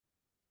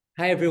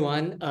Hi,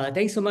 everyone.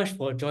 Thanks so much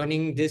for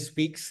joining this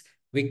week's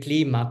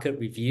weekly market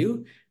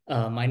review.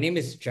 My name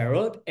is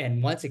Gerald,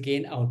 and once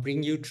again, I'll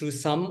bring you through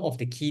some of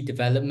the key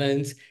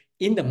developments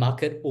in the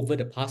market over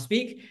the past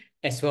week,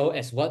 as well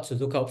as what to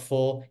look out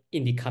for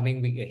in the coming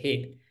week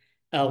ahead.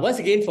 Once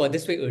again, for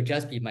this week, it will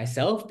just be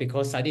myself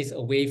because Sunny is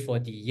away for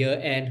the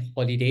year-end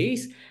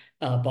holidays.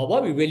 But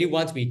what we really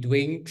want to be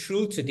doing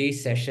through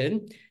today's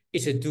session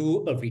is to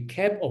do a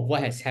recap of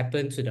what has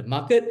happened to the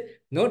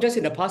market, not just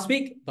in the past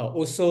week, but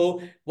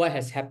also what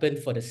has happened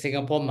for the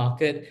Singapore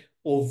market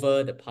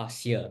over the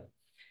past year.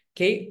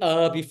 Okay,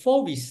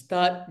 before we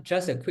start,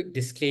 just a quick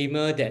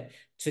disclaimer that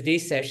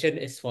today's session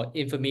is for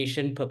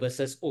information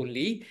purposes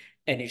only,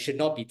 and it should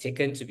not be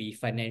taken to be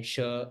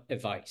financial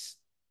advice.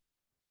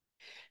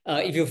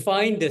 If you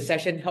find the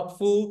session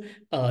helpful,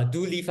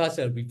 do leave us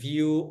a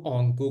review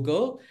on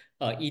Google,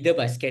 either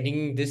by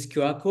scanning this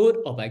QR code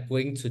or by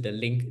going to the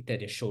link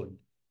that is shown.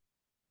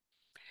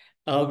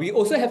 We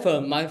also have a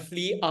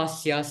monthly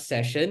SIAS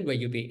session where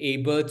you'll be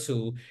able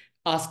to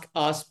ask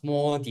us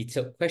more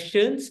detailed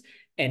questions.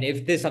 And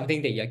if there's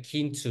something that you're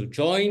keen to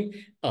join,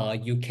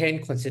 you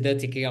can consider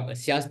taking up a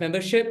SIAS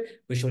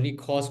membership, which only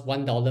costs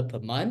 $1 per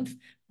month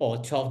or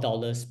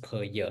 $12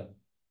 per year.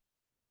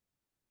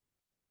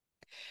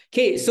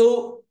 Okay,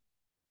 so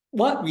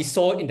what we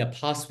saw in the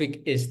past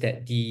week is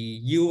that the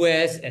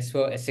US as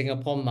well as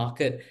Singapore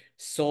market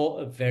saw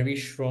a very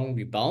strong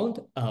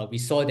rebound. We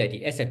saw that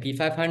the S&P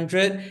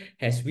 500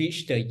 has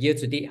reached the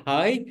year-to-date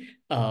high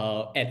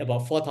at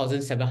about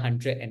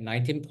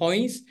 4,719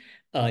 points.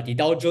 The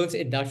Dow Jones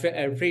Industrial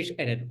Average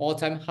at an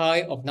all-time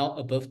high of now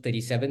above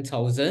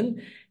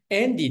 37,000,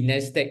 and the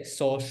Nasdaq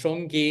saw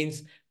strong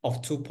gains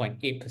of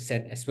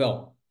 2.8% as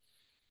well.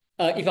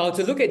 If I were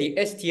to look at the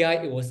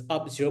STI, it was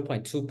up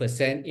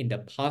 0.2% in the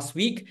past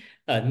week,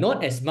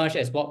 not as much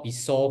as what we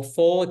saw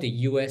for the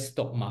US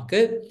stock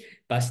market,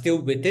 but still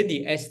within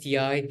the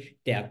STI,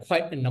 there are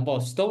quite a number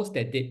of stocks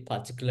that did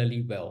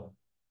particularly well.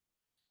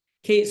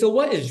 Okay, so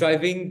what is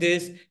driving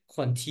this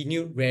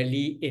continued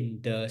rally in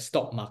the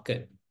stock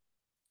market?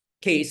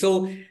 Okay,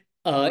 so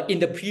in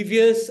the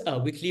previous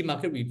weekly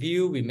market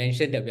review, we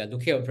mentioned that we are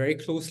looking out very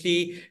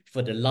closely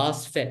for the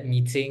last Fed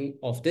meeting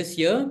of this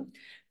year.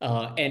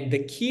 And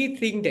the key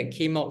thing that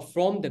came out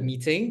from the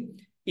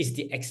meeting is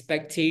the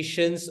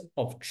expectations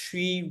of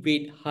 3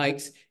 rate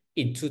hikes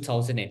in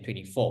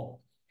 2024.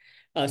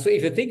 So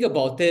if you think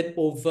about it,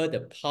 over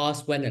the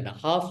past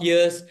 1.5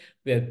 years,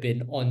 we have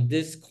been on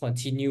this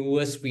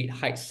continuous rate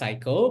hike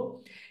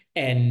cycle.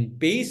 And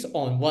based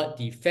on what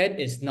the Fed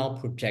is now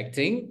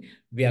projecting,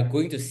 we are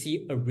going to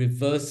see a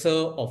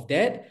reversal of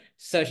that,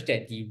 such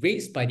that the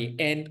rates by the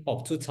end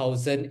of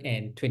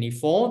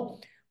 2024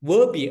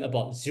 will be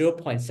about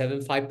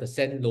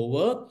 0.75%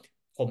 lower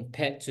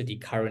compared to the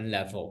current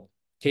level.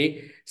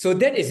 Okay, so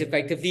that is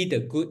effectively the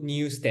good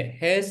news that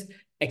has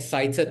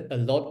excited a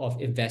lot of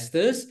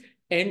investors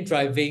and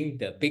driving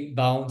the big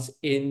bounce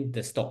in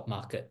the stock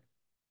market.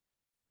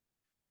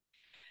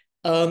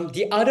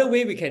 The other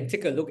way we can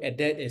take a look at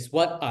that is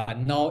what are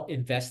now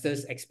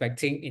investors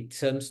expecting in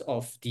terms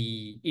of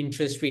the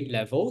interest rate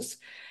levels.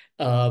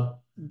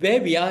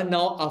 Where we are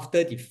now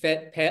after the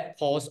Fed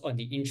pause on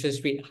the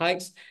interest rate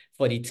hikes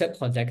for the third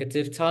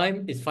consecutive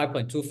time is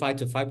 5.25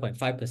 to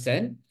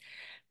 5.5%.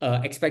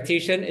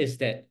 Expectation is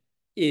that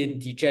in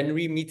the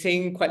January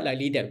meeting, quite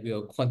likely that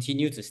we'll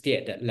continue to stay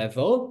at that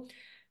level.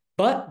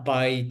 But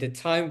by the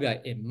time we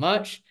are in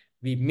March,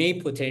 we may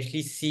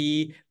potentially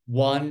see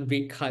one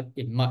rate cut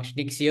in March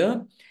next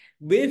year,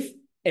 with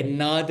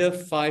another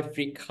 5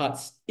 rate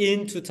cuts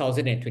in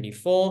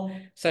 2024,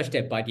 such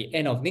that by the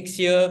end of next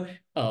year,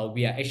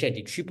 we are actually at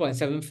the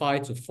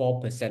 3.75 to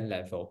 4%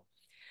 level.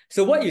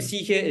 So what you see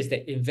here is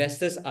that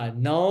investors are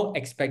now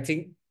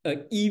expecting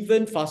an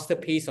even faster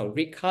pace of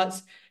rate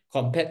cuts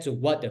compared to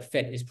what the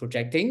Fed is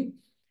projecting.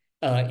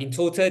 In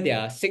total, there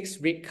are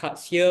 6 rate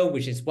cuts here,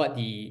 which is what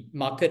the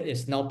market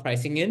is now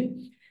pricing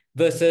in,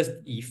 versus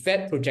the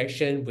Fed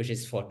projection, which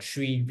is for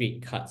 3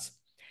 rate cuts.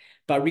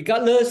 But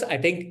regardless, I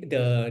think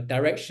the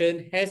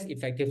direction has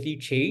effectively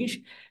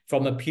changed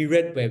from a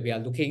period where we are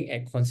looking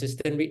at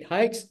consistent rate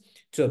hikes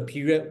to a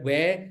period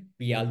where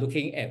we are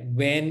looking at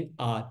when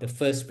are the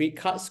first rate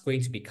cuts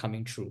going to be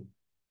coming through.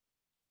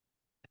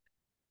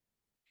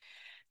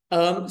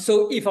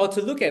 So if I were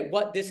to look at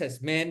what this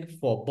has meant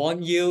for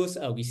bond yields,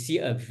 we see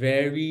a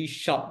very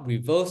sharp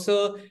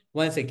reversal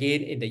once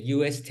again in the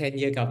US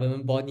 10-year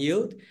government bond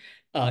yield.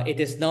 It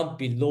is now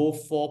below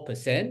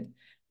 4%.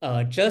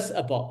 Just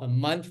about a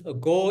month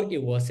ago,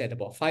 it was at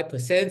about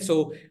 5%.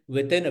 So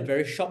within a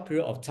very short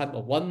period of time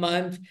of 1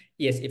 month,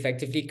 it has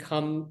effectively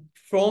come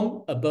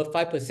from above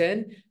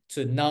 5%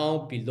 to now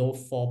below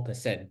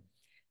 4%.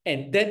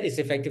 And that is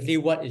effectively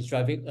what is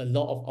driving a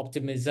lot of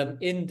optimism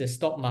in the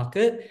stock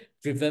market,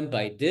 driven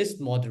by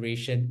this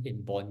moderation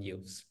in bond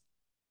yields.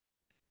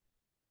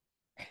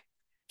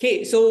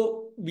 Okay,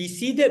 so we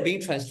see that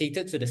being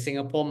translated to the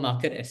Singapore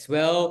market as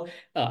well.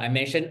 I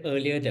mentioned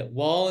earlier that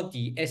while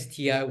the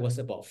STI was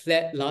about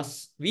flat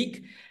last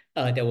week,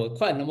 there were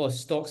quite a number of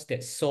stocks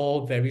that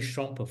saw very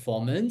strong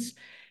performance.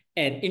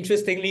 And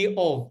interestingly,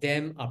 all of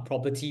them are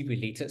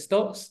property-related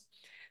stocks.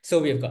 So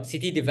we've got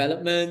City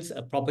Developments,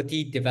 a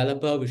property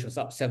developer, which was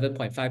up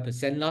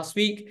 7.5% last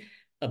week,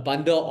 a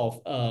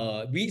bundle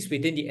of REITs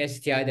within the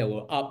STI that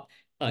were up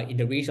in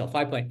the range of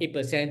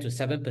 5.8% to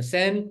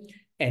 7%.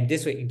 And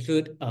this will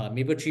include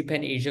Mapletree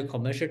Pan Asia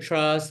Commercial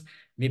Trust,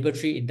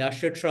 Mapletree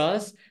Industrial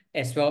Trust,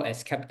 as well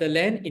as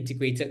CapitaLand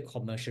Integrated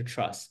Commercial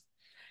Trust.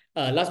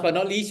 Last but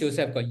not least, you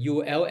also have got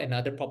UL,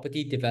 another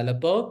property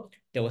developer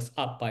that was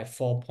up by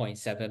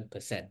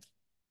 4.7%.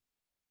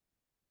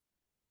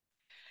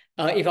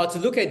 If I were to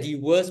look at the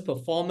worst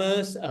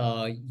performers,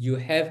 you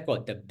have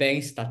got the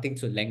banks starting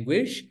to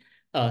languish.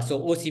 So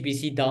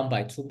OCBC down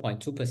by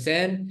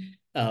 2.2%,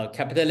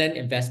 CapitaLand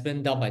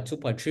Investment down by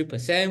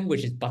 2.3%,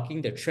 which is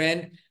bucking the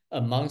trend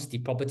amongst the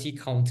property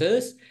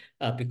counters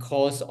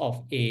because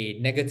of a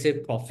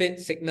negative profit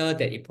signal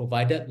that it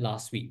provided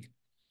last week.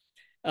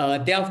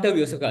 Thereafter,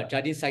 we also got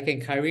Jardine Cycle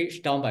and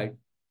Courage down by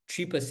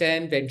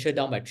 3%, Venture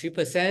down by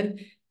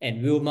 3%,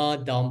 and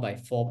Wilmar down by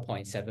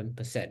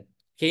 4.7%.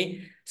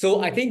 Okay,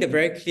 so I think the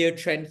very clear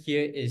trend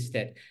here is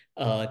that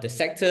the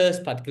sectors,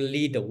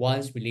 particularly the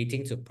ones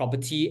relating to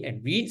property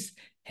and REITs,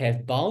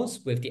 have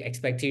bounced with the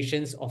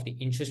expectations of the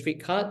interest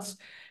rate cuts.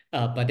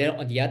 But then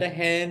on the other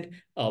hand,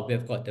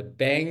 we've got the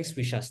banks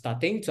which are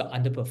starting to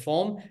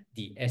underperform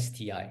the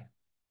STI.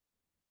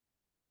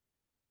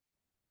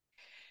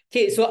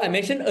 Okay, so I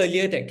mentioned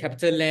earlier that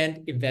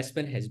CapitaLand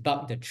Investment has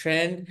bucked the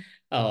trend.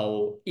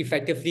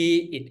 Effectively,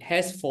 it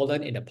has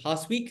fallen in the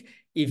past week,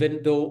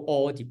 even though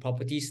all the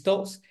property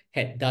stocks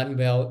had done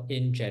well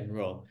in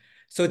general.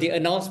 So the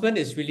announcement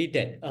is really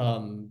that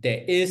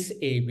there is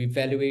a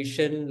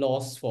revaluation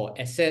loss for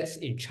assets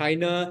in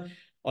China,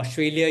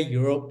 Australia,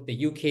 Europe,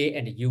 the UK,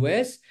 and the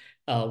US,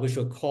 which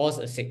will cause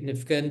a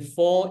significant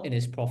fall in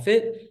its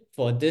profit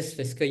for this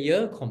fiscal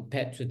year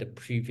compared to the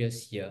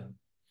previous year.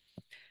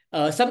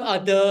 Some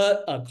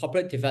other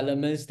corporate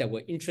developments that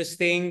were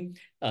interesting,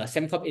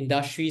 Sembcorp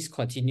Industries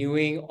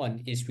continuing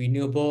on its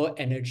renewable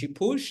energy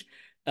push,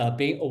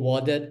 being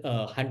awarded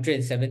a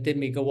 117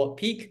 megawatt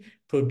peak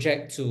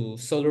project to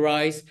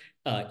solarize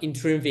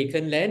interim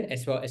vacant land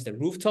as well as the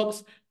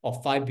rooftops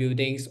of 5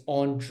 buildings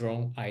on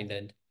Jurong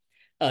Island.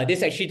 This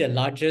is actually the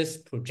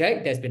largest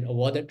project that's been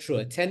awarded through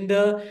a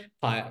tender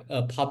by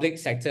a public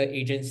sector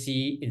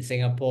agency in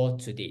Singapore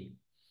to date.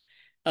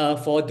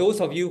 For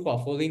those of you who are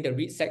following the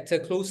REIT sector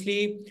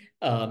closely,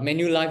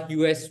 Manulife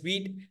US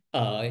REIT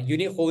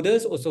unit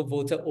holders also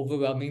voted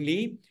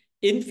overwhelmingly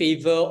in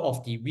favor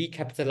of the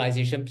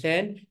recapitalization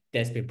plan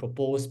that's been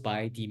proposed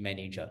by the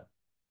manager.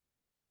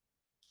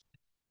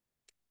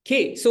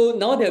 Okay, so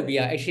now that we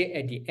are actually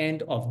at the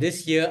end of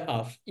this year,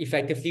 I've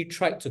effectively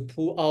tried to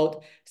pull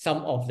out some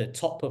of the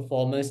top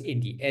performers in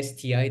the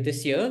STI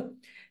this year.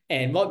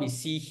 And what we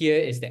see here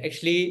is that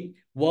actually,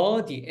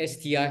 while the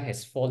STI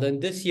has fallen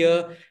this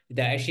year,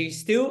 there are actually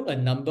still a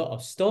number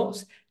of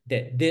stocks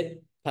that did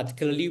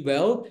particularly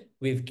well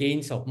with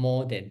gains of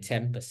more than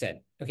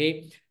 10%.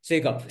 Okay, so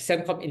you got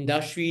Sembcorp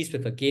Industries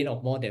with a gain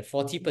of more than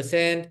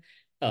 40%,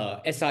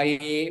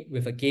 SIA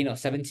with a gain of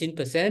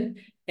 17%,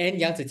 and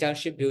Yangzijiang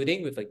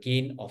Shipbuilding with a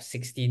gain of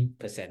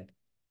 16%.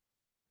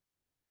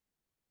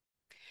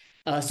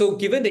 So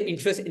given the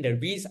interest in the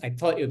REITs, I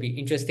thought it would be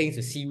interesting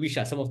to see which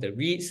are some of the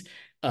REITs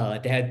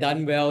that have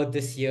done well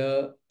this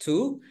year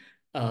too.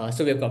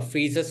 So we've got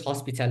Frasers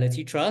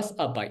Hospitality Trust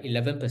up by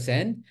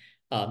 11%,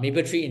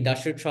 Mapletree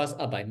Industrial Trust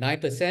up by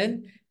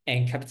 9%,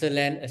 and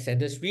CapitaLand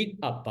Ascendas REIT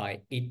up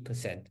by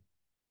 8%.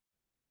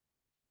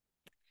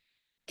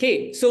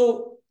 Okay,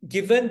 so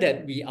given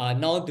that we are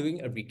now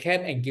doing a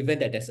recap and given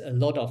that there's a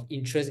lot of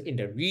interest in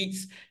the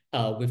REITs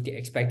with the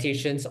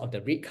expectations of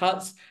the rate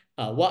cuts,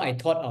 what I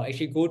thought I'll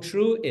actually go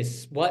through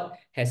is what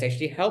has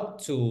actually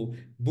helped to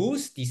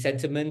boost the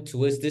sentiment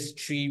towards these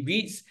 3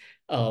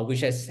 REITs, which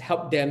has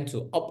helped them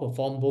to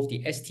outperform both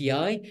the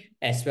STI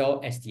as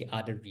well as the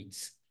other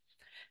REITs.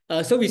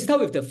 So we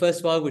start with the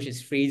first one, which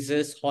is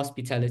Frasers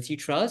Hospitality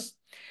Trust.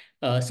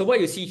 So what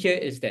you see here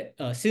is that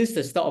since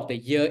the start of the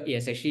year, it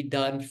has actually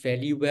done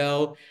fairly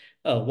well.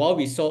 While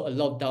we saw a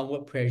lot of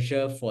downward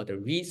pressure for the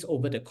REITs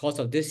over the course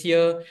of this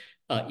year,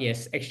 it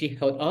has actually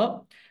held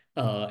up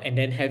and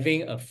then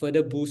having a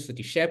further boost to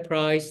the share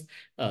price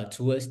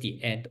towards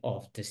the end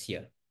of this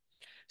year.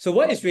 So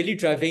what is really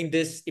driving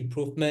this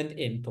improvement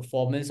in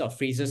performance of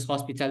Frasers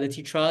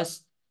Hospitality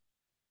Trust?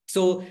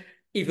 So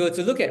if you were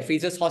to look at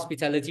Frasers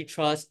Hospitality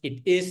Trust,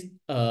 it is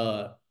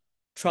a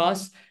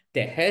trust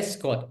that has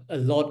got a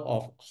lot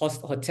of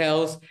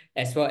hotels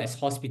as well as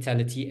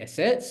hospitality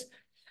assets.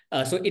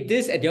 So it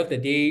is, at the end of the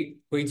day,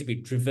 going to be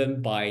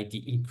driven by the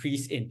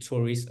increase in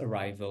tourist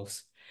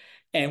arrivals.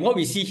 And what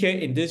we see here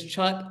in this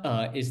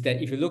chart is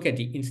that if you look at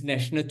the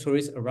international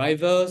tourist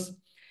arrivals,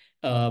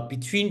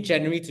 between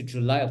January to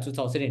July of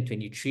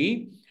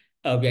 2023,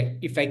 we are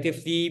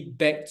effectively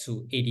back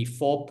to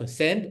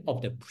 84%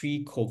 of the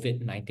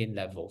pre-COVID-19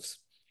 levels.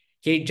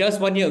 Okay, just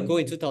 1 year ago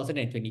in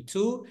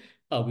 2022,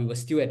 we were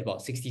still at about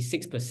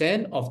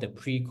 66% of the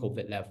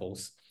pre-COVID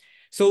levels.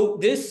 So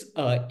this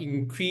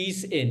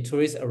increase in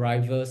tourist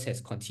arrivals has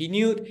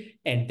continued,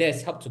 and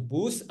that's helped to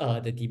boost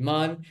the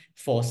demand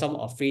for some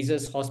of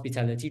Fraser's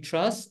Hospitality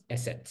Trust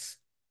assets.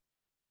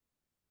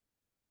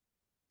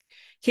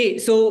 Okay,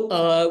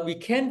 so we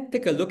can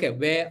take a look at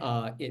where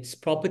its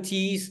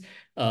properties.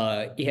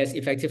 It has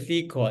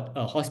effectively got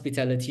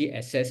hospitality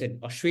assets in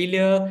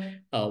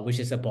Australia, which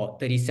is about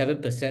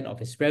 37% of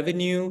its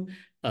revenue.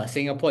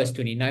 Singapore is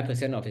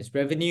 29% of its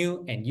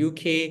revenue, and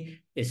UK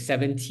is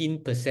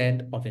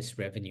 17% of its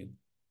revenue.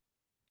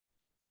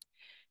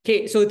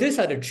 Okay, so these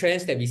are the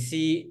trends that we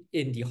see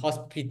in the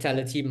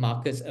hospitality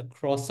markets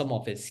across some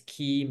of its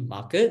key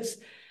markets.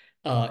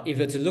 If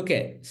you're to look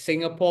at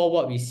Singapore,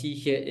 what we see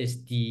here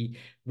is the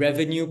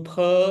revenue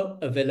per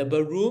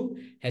available room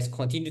has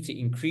continued to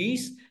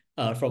increase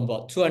from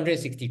about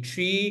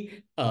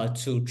 263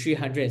 to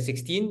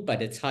 316 by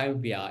the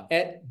time we are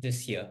at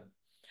this year.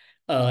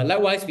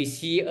 Likewise, we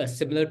see a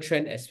similar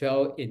trend as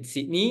well in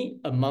Sydney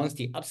amongst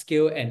the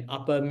upscale and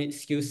upper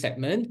mid-scale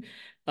segment,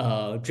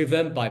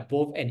 driven by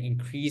both an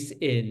increase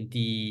in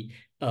the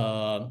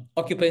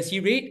occupancy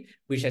rate,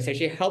 which has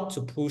actually helped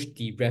to push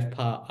the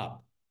RevPAR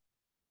up.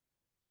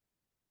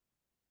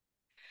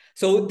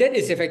 So that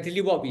is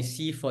effectively what we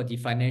see for the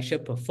financial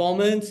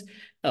performance.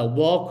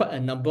 While quite a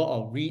number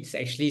of REITs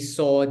actually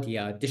saw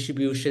their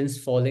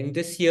distributions falling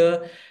this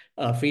year,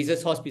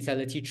 Fraser's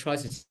Hospitality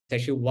Trust is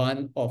actually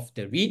one of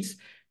the REITs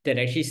that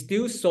actually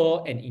still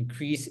saw an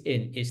increase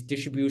in its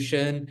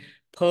distribution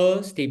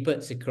per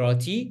stapled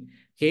security,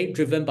 okay,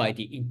 driven by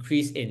the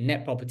increase in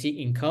net property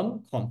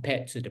income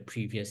compared to the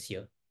previous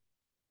year.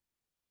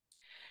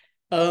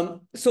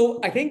 So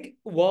I think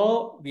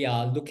while we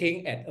are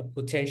looking at a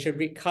potential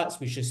rate cuts,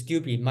 we should still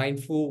be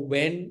mindful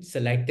when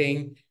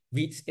selecting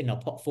REITs in our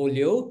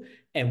portfolio.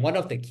 And one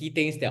of the key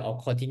things that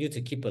I'll continue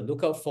to keep a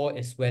lookout for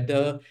is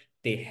whether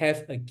they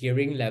have a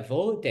gearing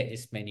level that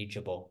is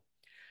manageable.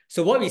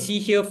 So what we see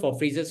here for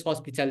Fraser's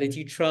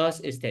Hospitality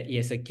Trust is that it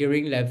has a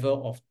gearing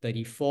level of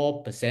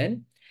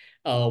 34%,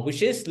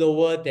 which is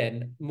lower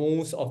than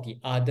most of the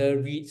other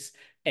REITs,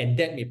 and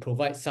that may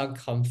provide some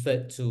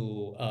comfort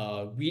to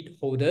REIT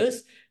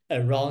holders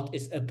around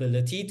its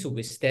ability to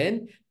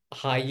withstand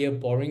higher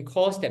borrowing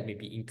costs that may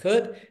be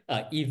incurred,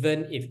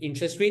 even if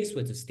interest rates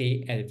were to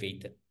stay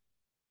elevated.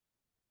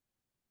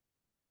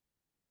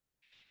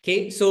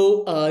 Okay,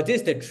 so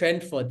this is the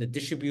trend for the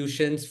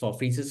distributions for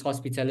Fraser's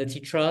Hospitality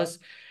Trust.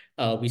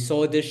 We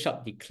saw this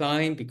sharp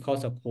decline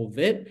because of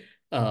COVID,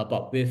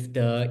 but with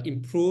the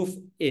improve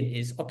in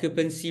its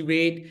occupancy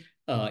rate,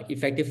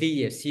 effectively,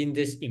 you have seen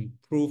this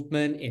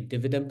improvement in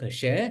dividend per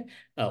share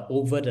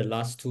over the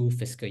last 2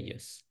 fiscal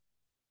years.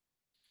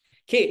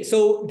 Okay,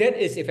 so that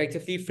is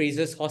effectively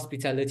Fraser's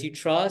Hospitality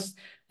Trust,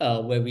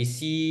 where we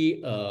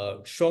see a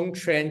strong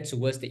trend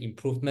towards the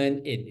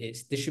improvement in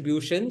its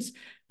distributions,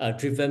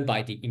 driven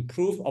by the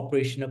improved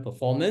operational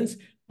performance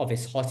of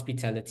its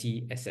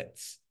hospitality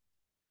assets.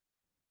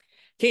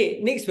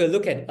 Okay, next we'll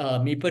look at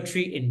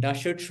Mapletree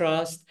Industrial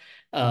Trust,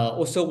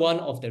 also one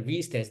of the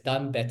REITs that's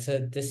done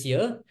better this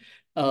year.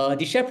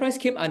 The share price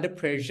came under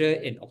pressure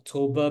in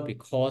October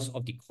because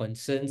of the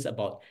concerns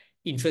about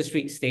interest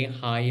rates staying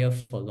higher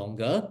for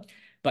longer.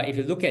 But if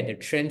you look at the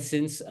trend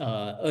since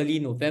early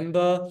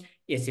November,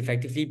 it's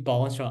effectively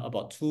bounced from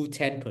about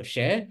 210 per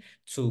share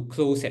to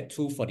close at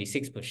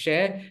 246 per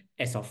share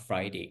as of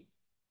Friday.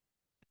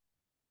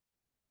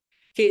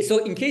 Okay,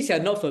 so in case you're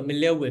not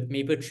familiar with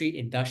Mapletree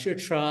Industrial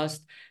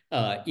Trust,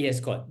 it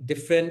has got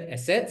different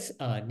assets,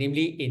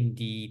 namely in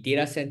the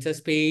data center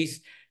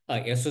space.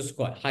 It also has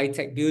got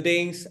high-tech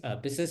buildings,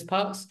 business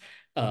parks,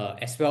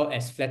 as well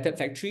as flatted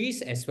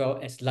factories, as well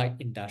as light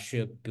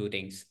industrial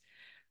buildings.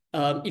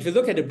 If you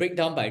look at the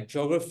breakdown by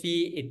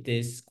geography, it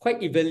is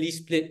quite evenly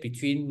split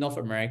between North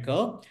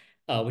America,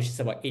 which is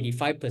about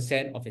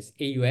 85% of its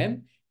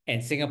AUM,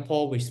 and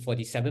Singapore, which is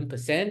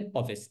 47%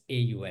 of its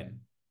AUM.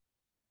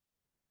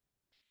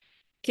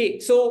 Okay,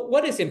 so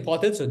what is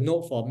important to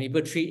note for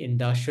Mapletree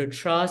Industrial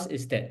Trust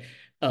is that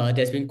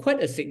there's been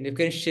quite a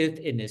significant shift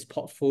in its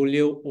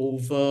portfolio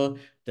over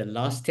the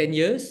last 10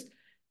 years.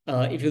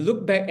 If you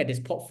look back at its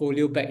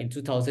portfolio back in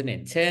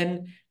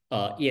 2010,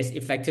 it has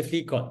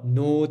effectively got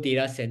no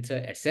data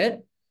center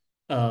asset.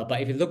 But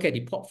if you look at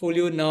the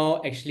portfolio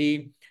now,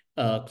 actually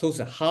close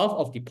to half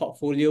of the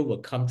portfolio will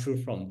come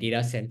through from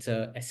data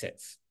center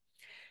assets.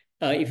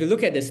 If you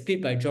look at the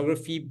split by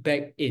geography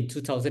back in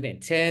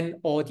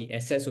 2010, all the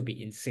assets will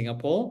be in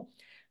Singapore.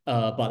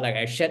 But like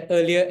I shared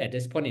earlier, at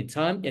this point in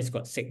time, it's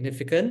got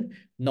significant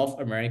North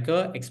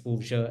America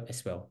exposure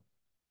as well.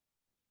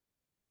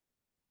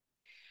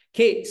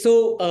 Okay,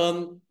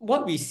 so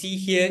what we see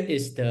here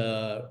is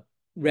the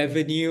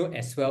revenue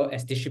as well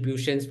as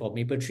distributions for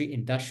Mapletree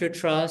Industrial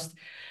Trust.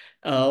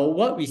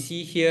 What we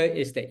see here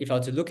is that if I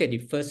were to look at the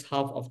first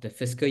half of the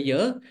fiscal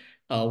year,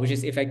 which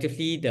is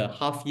effectively the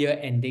half year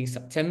ending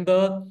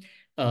September,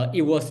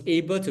 it was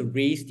able to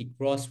raise the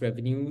gross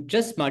revenue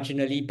just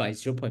marginally by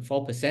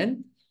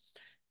 0.4%.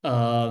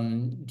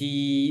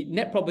 The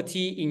net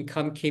property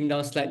income came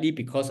down slightly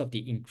because of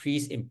the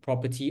increase in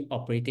property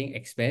operating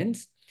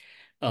expense.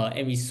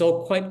 and we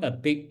saw quite a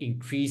big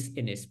increase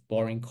in its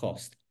borrowing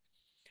cost.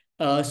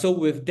 So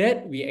with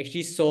that, we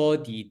actually saw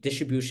the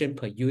distribution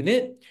per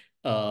unit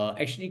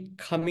actually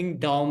coming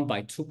down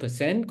by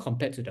 2%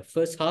 compared to the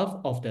first half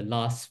of the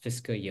last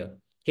fiscal year.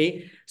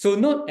 Okay, so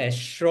not as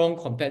strong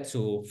compared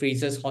to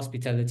Fraser's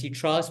Hospitality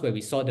Trust, where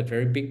we saw the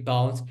very big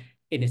bounce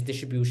in its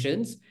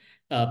distributions.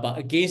 But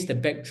against the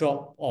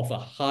backdrop of a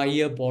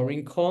higher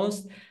borrowing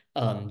cost,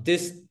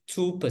 this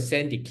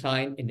 2%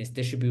 decline in its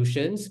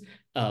distributions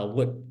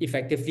would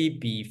effectively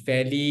be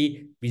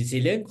fairly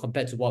resilient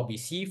compared to what we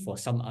see for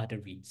some other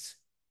REITs.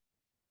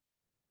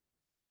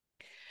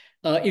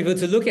 If we were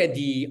to look at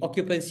the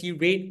occupancy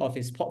rate of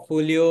its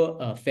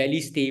portfolio,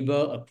 fairly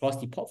stable across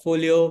the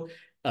portfolio,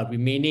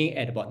 remaining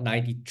at about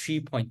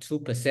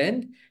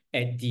 93.2%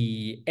 at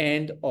the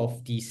end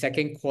of the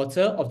second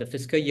quarter of the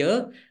fiscal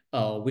year,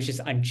 which is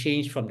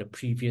unchanged from the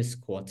previous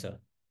quarter.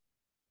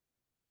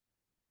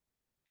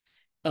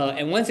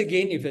 And once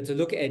again, if you're to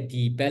look at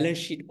the balance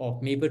sheet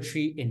of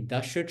Mapletree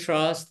Industrial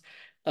Trust,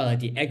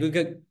 the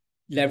aggregate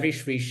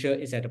leverage ratio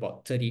is at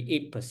about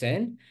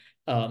 38%.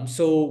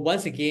 So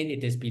once again,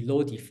 it is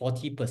below the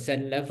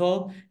 40%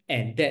 level,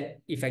 and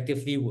that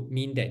effectively would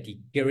mean that the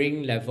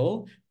gearing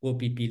level will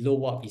be below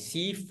what we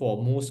see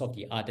for most of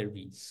the other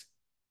REITs.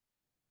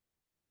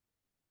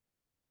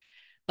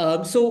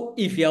 So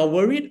if you are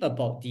worried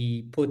about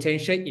the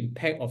potential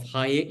impact of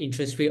higher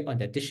interest rate on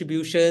the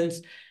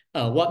distributions,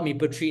 what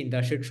Mapletree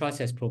Industrial Trust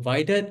has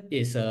provided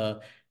is a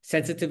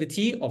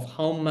sensitivity of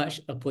how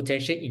much a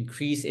potential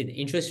increase in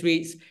interest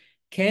rates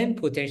can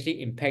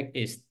potentially impact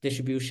its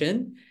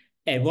distribution.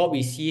 And what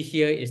we see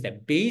here is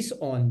that based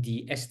on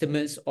the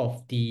estimates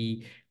of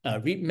the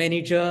REIT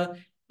manager,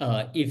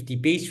 if the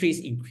base rates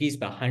increase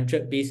by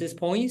 100 basis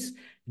points,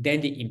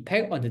 then the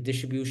impact on the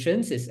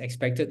distributions is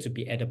expected to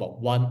be at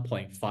about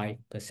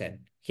 1.5%.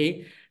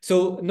 Okay,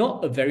 so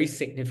not a very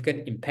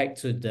significant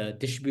impact to the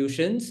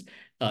distributions,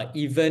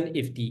 even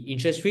if the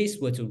interest rates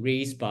were to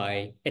raise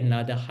by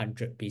another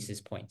 100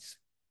 basis points.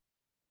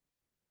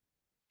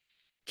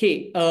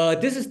 Okay,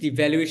 this is the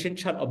valuation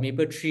chart of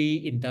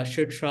Mapletree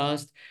Industrial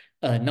Trust,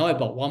 now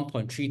about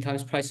 1.3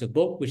 times price to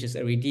book, which is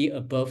already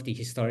above the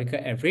historical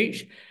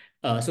average.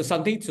 So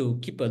something to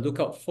keep a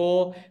lookout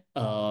for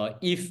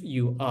if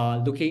you are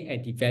looking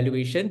at the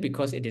valuation,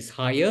 because it is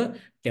higher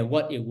than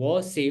what it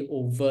was, say,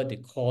 over the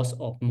course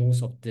of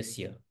most of this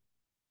year.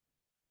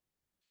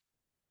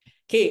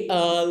 Okay,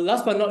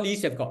 last but not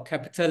least, we've got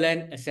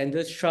CapitaLand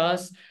Ascendas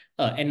Trust,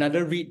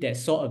 another REIT that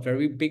saw a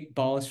very big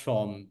bounce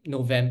from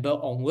November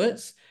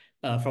onwards,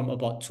 from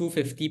about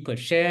 $2.50 per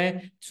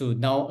share to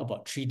now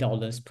about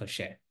 $3 per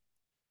share.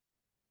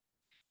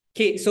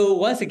 Okay, so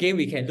once again,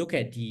 we can look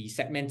at the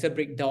segmental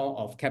breakdown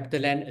of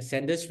CapitaLand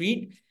Ascendas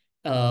REIT.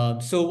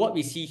 So what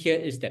we see here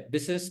is that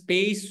business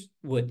space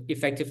would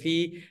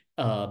effectively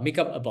make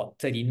up about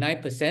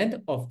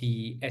 39% of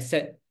the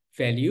asset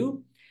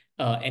value.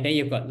 And then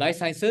you've got life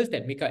sciences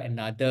that make up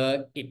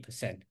another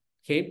 8%.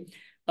 Okay,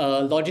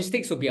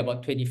 logistics will be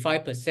about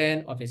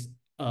 25% of its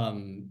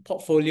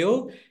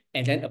portfolio.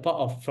 And then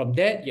apart from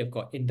that, you've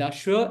got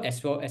industrial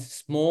as well as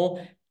small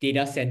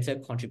data center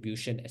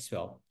contribution as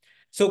well.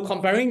 So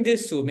comparing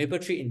this to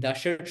Mapletree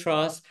Industrial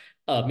Trust,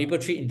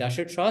 Mapletree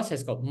Industrial Trust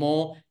has got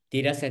more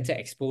data center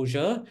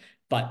exposure,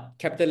 but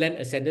CapitaLand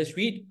Ascendas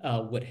REIT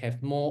would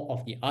have more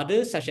of the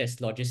others, such as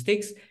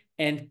logistics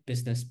and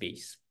business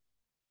space.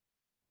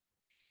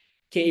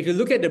 Okay, if you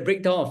look at the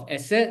breakdown of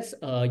assets,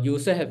 you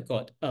also have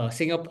got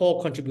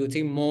Singapore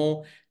contributing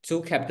more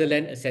to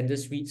CapitaLand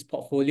Ascendas REIT's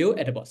portfolio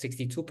at about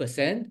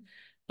 62%.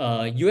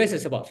 US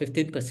is about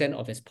 15%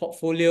 of its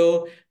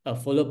portfolio,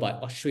 followed by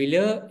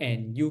Australia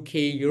and UK,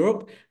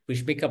 Europe,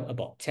 which make up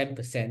about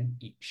 10%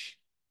 each.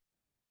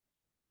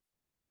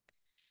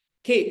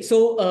 Okay,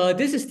 so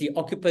this is the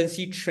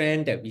occupancy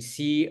trend that we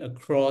see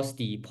across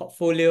the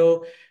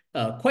portfolio,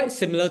 quite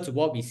similar to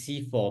what we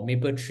see for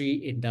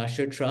Mapletree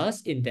Industrial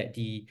Trust, in that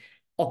the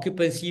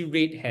occupancy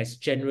rate has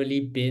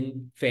generally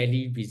been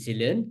fairly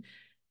resilient.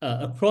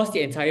 Across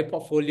the entire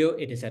portfolio,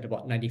 it is at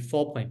about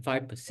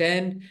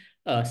 94.5%,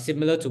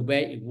 similar to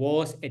where it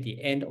was at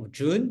the end of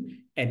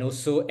June and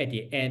also at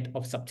the end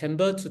of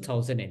September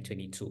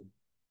 2022.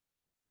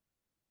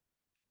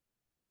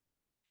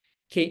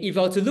 Okay, if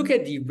I were to look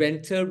at the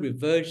rental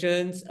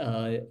reversions,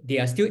 they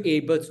are still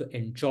able to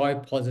enjoy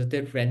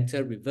positive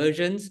rental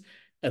reversions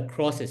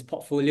across its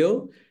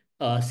portfolio.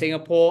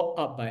 Singapore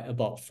up by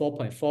about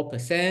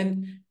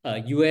 4.4%,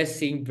 US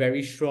seeing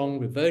very strong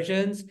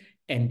reversions,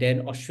 and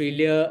then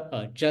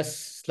Australia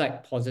just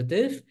slight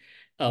positive,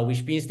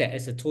 which means that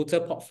as a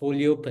total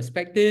portfolio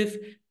perspective,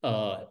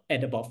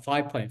 at about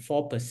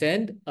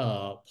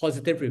 5.4%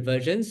 positive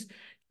reversions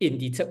in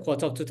the third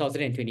quarter of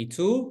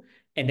 2022,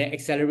 and then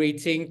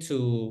accelerating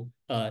to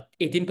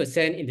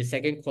 18% in the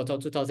second quarter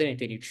of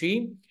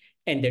 2023.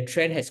 And the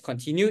trend has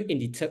continued in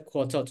the third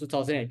quarter of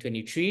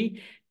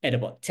 2023 at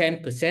about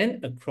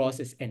 10% across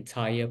its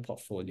entire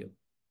portfolio.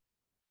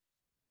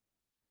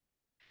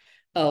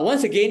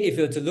 Once again, if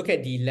you were to look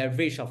at the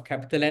leverage of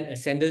CapitaLand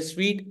Ascendas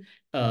REIT,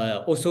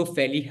 also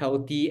fairly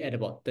healthy at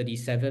about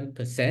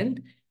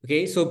 37%.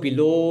 Okay, so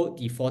below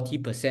the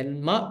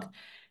 40% mark.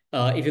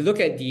 If you look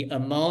at the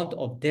amount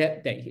of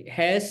debt that it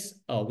has,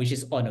 which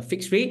is on a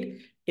fixed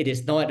rate, it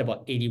is now at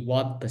about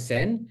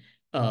 81%.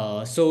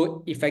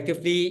 So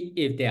effectively,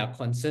 if there are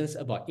concerns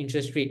about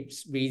interest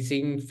rates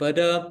raising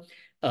further,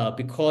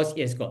 because it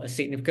has got a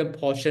significant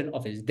portion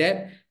of its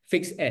debt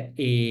fixed at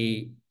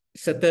a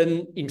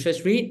certain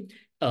interest rate,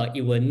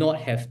 it will not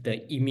have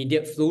the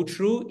immediate flow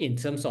through in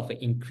terms of an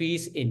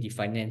increase in the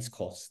finance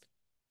cost.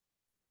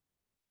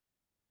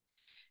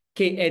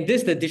 Okay, and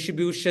this is the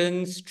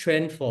distributions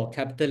trend for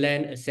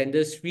CapitaLand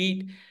Ascendas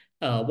REIT.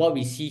 What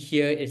we see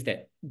here is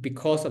that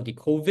because of the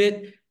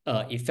COVID,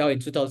 it fell in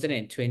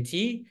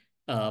 2020,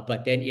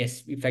 but then it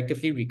has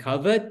effectively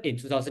recovered in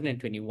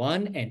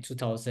 2021 and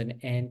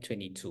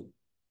 2022.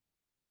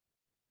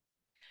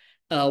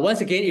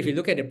 Once again, if you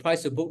look at the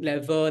price to book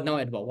level now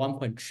at about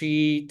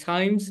 1.3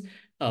 times,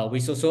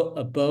 which is also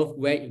above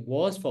where it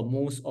was for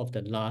most of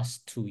the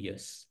last 2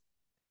 years.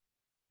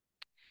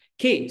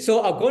 Okay,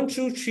 so I've gone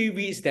through 3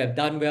 REITs that have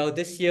done well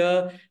this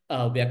year.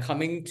 We are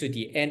coming to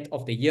the end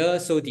of the year,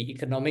 so the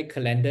economic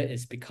calendar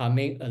is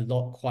becoming a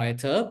lot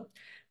quieter.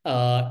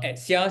 At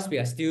SIAS, we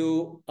are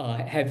still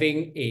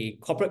having a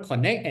corporate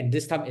connect, and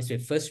this time it's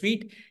with First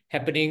REIT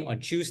happening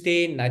on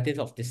Tuesday, 19th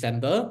of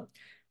December.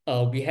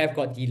 We have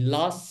got the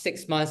last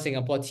 6 months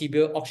Singapore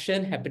T-bill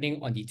auction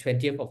happening on the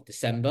 20th of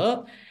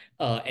December.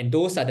 And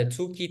those are the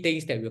 2 key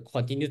things that we'll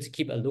continue to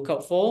keep a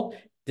lookout for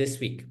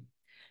this week.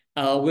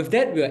 With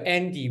that, we'll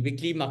end the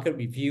weekly market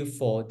review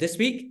for this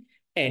week.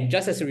 And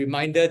just as a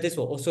reminder, this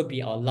will also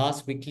be our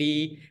last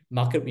weekly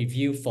market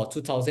review for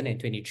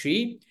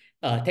 2023.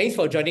 Thanks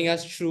for joining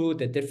us through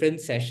the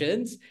different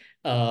sessions.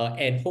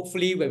 And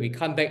hopefully when we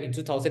come back in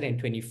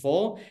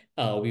 2024,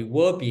 we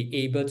will be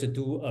able to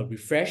do a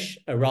refresh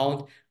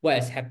around what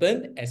has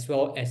happened, as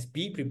well as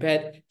be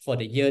prepared for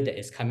the year that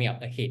is coming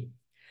up ahead.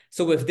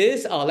 So with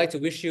this, I'd like to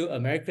wish you a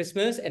Merry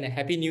Christmas and a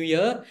Happy New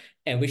Year,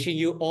 and wishing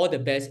you all the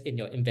best in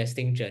your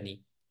investing journey.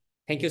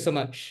 Thank you so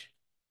much.